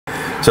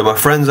So my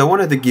friends, I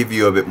wanted to give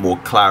you a bit more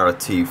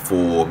clarity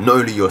for not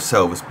only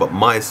yourselves but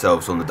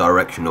myself on the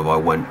direction of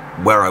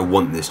where I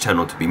want this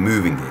channel to be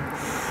moving in.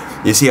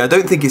 You see, I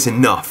don't think it's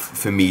enough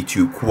for me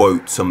to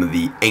quote some of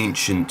the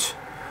ancient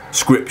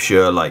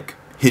scripture like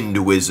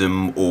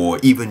Hinduism or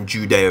even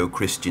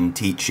Judeo-Christian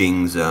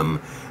teachings,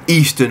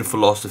 Eastern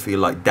philosophy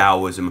like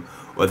Taoism,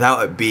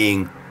 without it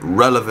being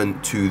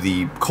relevant to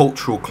the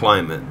cultural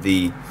climate,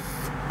 the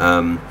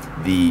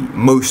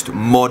most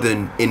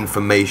modern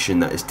information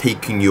that is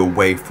taking you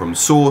away from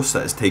source,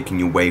 that is taking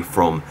you away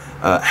from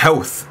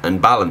health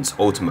and balance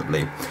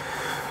ultimately.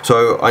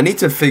 So I need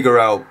to figure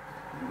out,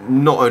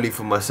 not only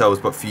for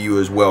myself but for you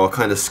as well, a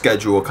kind of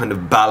schedule, a kind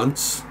of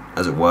balance,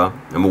 as it were.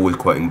 I'm always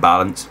quoting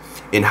balance,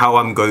 in how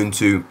I'm going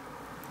to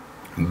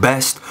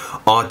best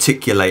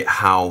articulate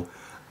how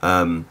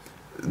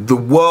the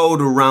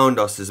world around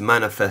us is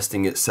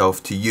manifesting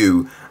itself to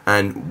you,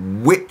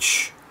 and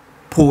which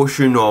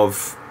portion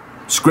of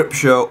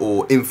scripture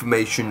or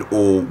information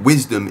or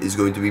wisdom is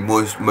going to be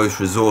most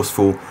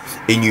resourceful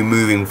in you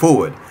moving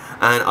forward.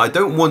 And I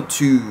don't want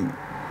to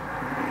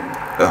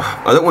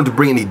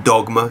bring any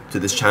dogma to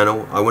this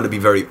channel. I want to be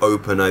very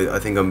open. I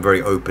think I'm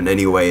very open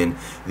anyway, and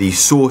the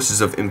sources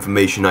of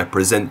information I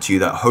present to you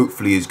that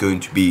hopefully is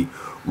going to be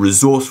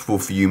resourceful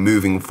for you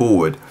moving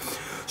forward.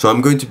 So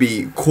I'm going to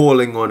be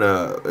calling on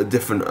a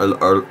different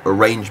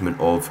arrangement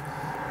of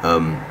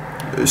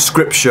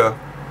scripture,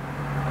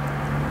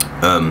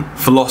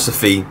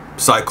 philosophy,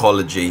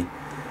 psychology.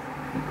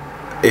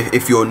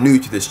 If you're new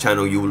to this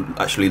channel, you'll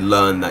actually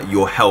learn that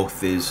your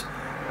health is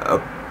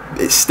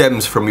it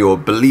stems from your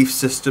belief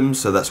system,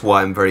 so that's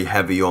why I'm very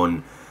heavy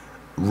on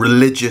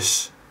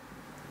religious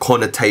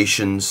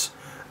connotations,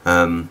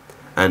 and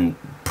on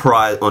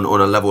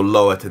a level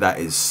lower to that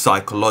is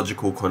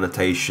psychological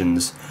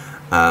connotations.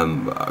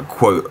 I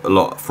quote a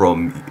lot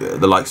from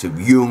the likes of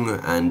Jung,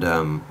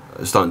 and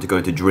starting to go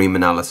into dream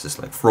analysis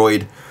like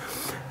Freud,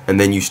 and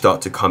then you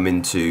start to come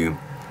into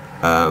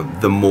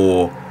the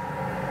more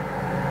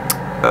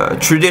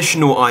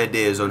traditional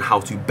ideas on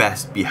how to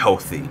best be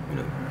healthy, you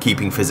know,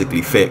 keeping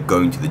physically fit,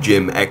 going to the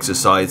gym,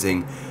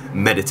 exercising,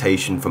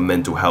 meditation for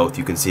mental health.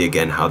 You can see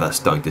again how that's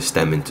starting to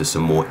stem into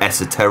some more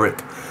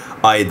esoteric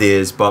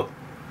ideas. But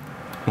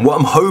what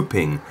I'm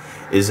hoping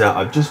is that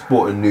I've just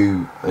bought a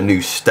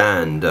new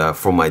stand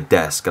for my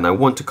desk, and I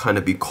want to kind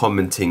of be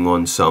commenting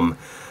on some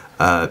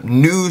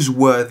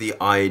newsworthy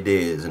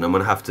ideas, and I'm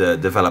gonna have to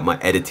develop my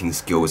editing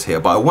skills here,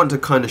 but I want to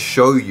kind of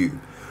show you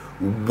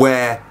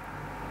where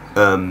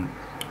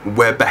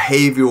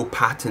behavioral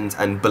patterns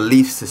and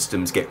belief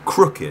systems get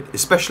crooked,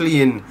 especially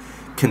in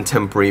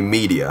contemporary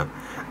media,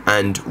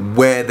 and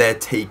where they're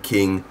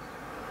taking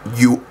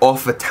you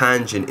off a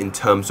tangent in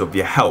terms of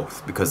your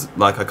health, because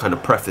like I kind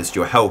of prefaced,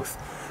 your health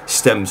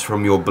stems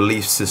from your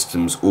belief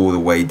systems all the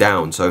way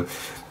down. So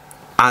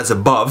as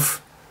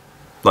above,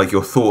 like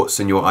your thoughts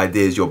and your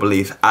ideas, your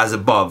belief, as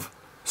above,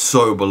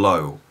 so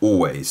below,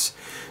 always.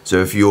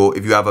 So if you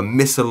have a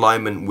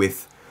misalignment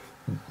with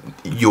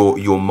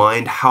your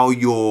mind, how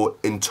you're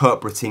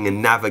interpreting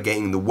and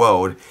navigating the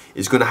world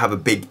is going to have a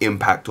big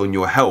impact on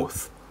your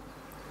health,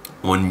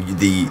 on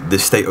the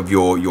state of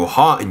your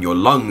heart and your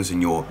lungs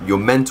and your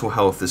mental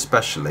health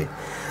especially.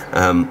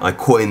 I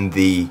coined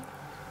the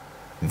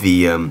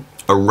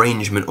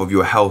arrangement of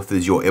your health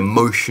as your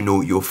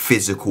emotional, your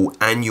physical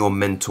and your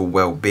mental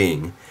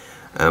well-being,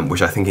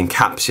 which I think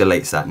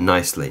encapsulates that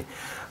nicely.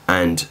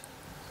 And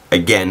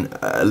again,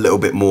 a little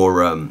bit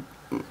more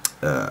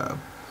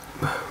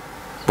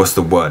what's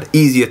the word,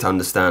 easier to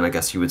understand, I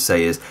guess you would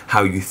say, is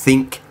how you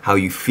think, how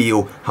you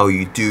feel, how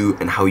you do,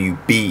 and how you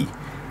be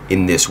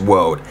in this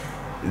world.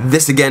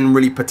 This again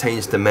really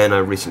pertains to men. I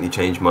recently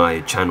changed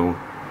my channel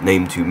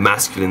name to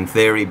Masculine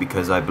Theory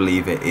because I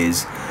believe it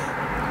is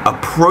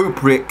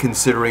appropriate,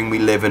 considering we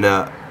live in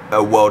a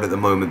world at the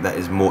moment that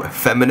is more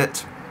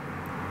effeminate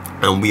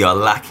and we are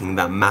lacking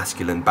that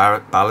masculine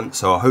balance.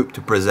 So I hope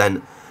to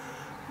present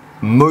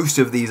most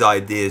of these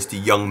ideas to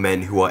young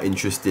men who are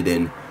interested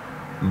in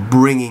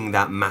bringing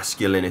that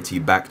masculinity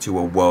back to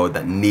a world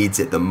that needs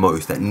it the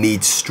most, that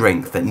needs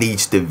strength, that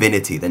needs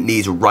divinity, that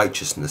needs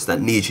righteousness, that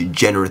needs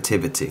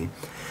generativity.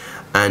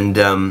 And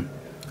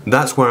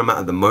that's where I'm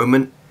at the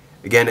moment.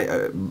 Again,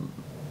 it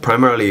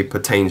primarily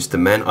pertains to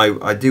men. I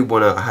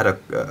had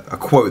a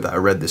quote that I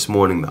read this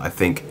morning that I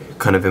think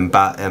kind of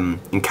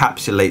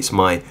encapsulates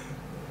my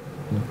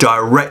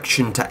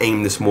direction to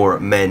aim this more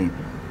at men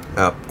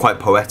quite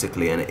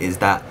poetically, and it is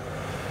that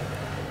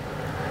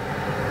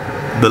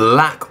the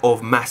lack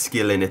of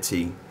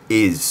masculinity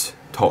is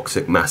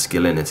toxic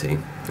masculinity.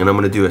 And I'm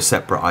going to do a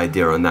separate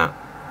idea on that,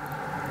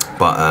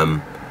 but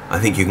I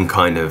think you can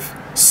kind of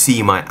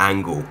see my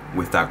angle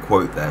with that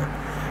quote there.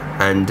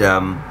 And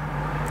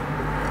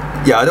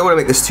yeah, I don't want to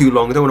make this too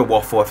long, I don't want to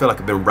waffle, I feel like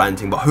I've been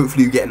ranting, but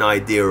hopefully you get an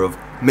idea of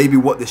maybe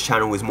what this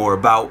channel is more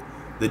about,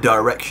 the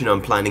direction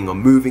I'm planning on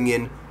moving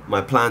in, my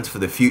plans for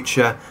the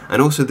future,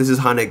 and also this is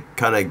kind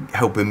of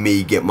helping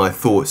me get my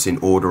thoughts in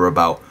order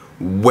about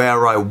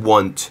where I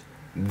want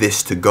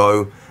this to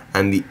go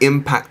and the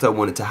impact I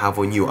want it to have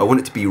on you. I want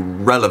it to be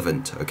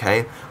relevant,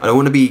 okay? I don't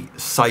want to be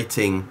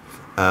citing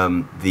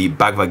the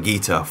Bhagavad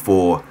Gita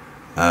for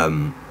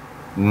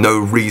no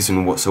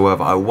reason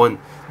whatsoever. I want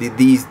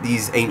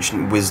these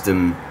ancient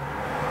wisdom,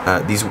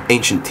 these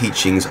ancient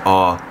teachings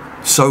are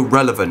so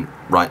relevant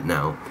right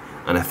now.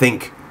 And I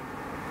think,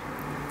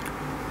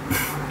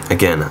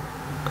 again,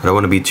 I don't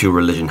want to be too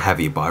religion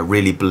heavy, but I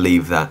really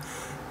believe that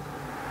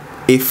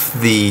if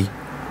the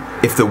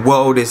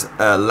world is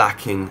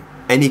lacking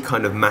any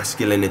kind of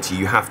masculinity,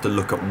 you have to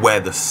look at where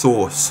the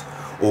source,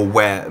 or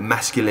where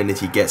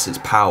masculinity gets its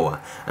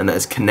power, and that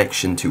is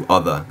connection to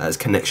other, that is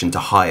connection to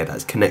higher, that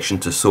is connection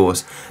to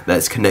source, that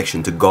is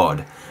connection to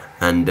God.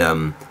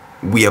 And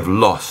we have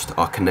lost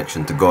our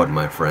connection to God,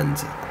 my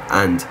friends,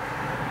 and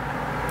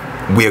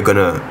we are going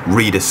to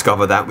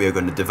rediscover that. We are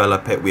going to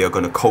develop it, we are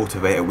going to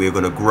cultivate it, we are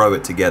going to grow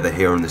it together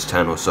here on this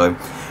channel. So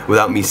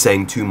without me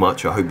saying too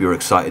much, I hope you're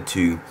excited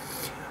to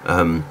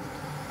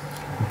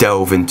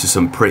delve into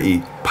some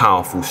pretty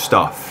powerful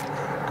stuff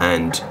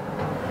and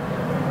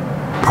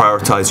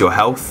prioritize your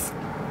health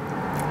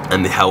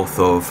and the health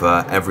of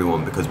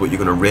everyone, because what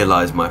you're going to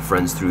realize, my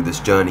friends, through this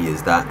journey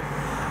is that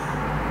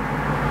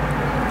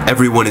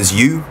everyone is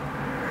you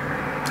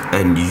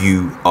and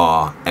you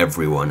are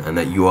everyone, and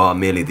that you are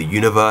merely the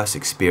universe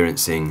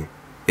experiencing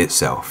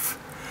itself.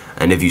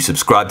 And if you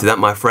subscribe to that,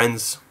 my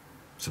friends,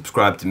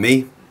 subscribe to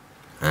me,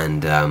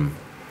 and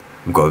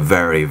we've got a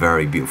very,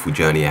 very beautiful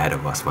journey ahead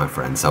of us, my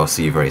friends. I'll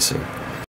see you very soon.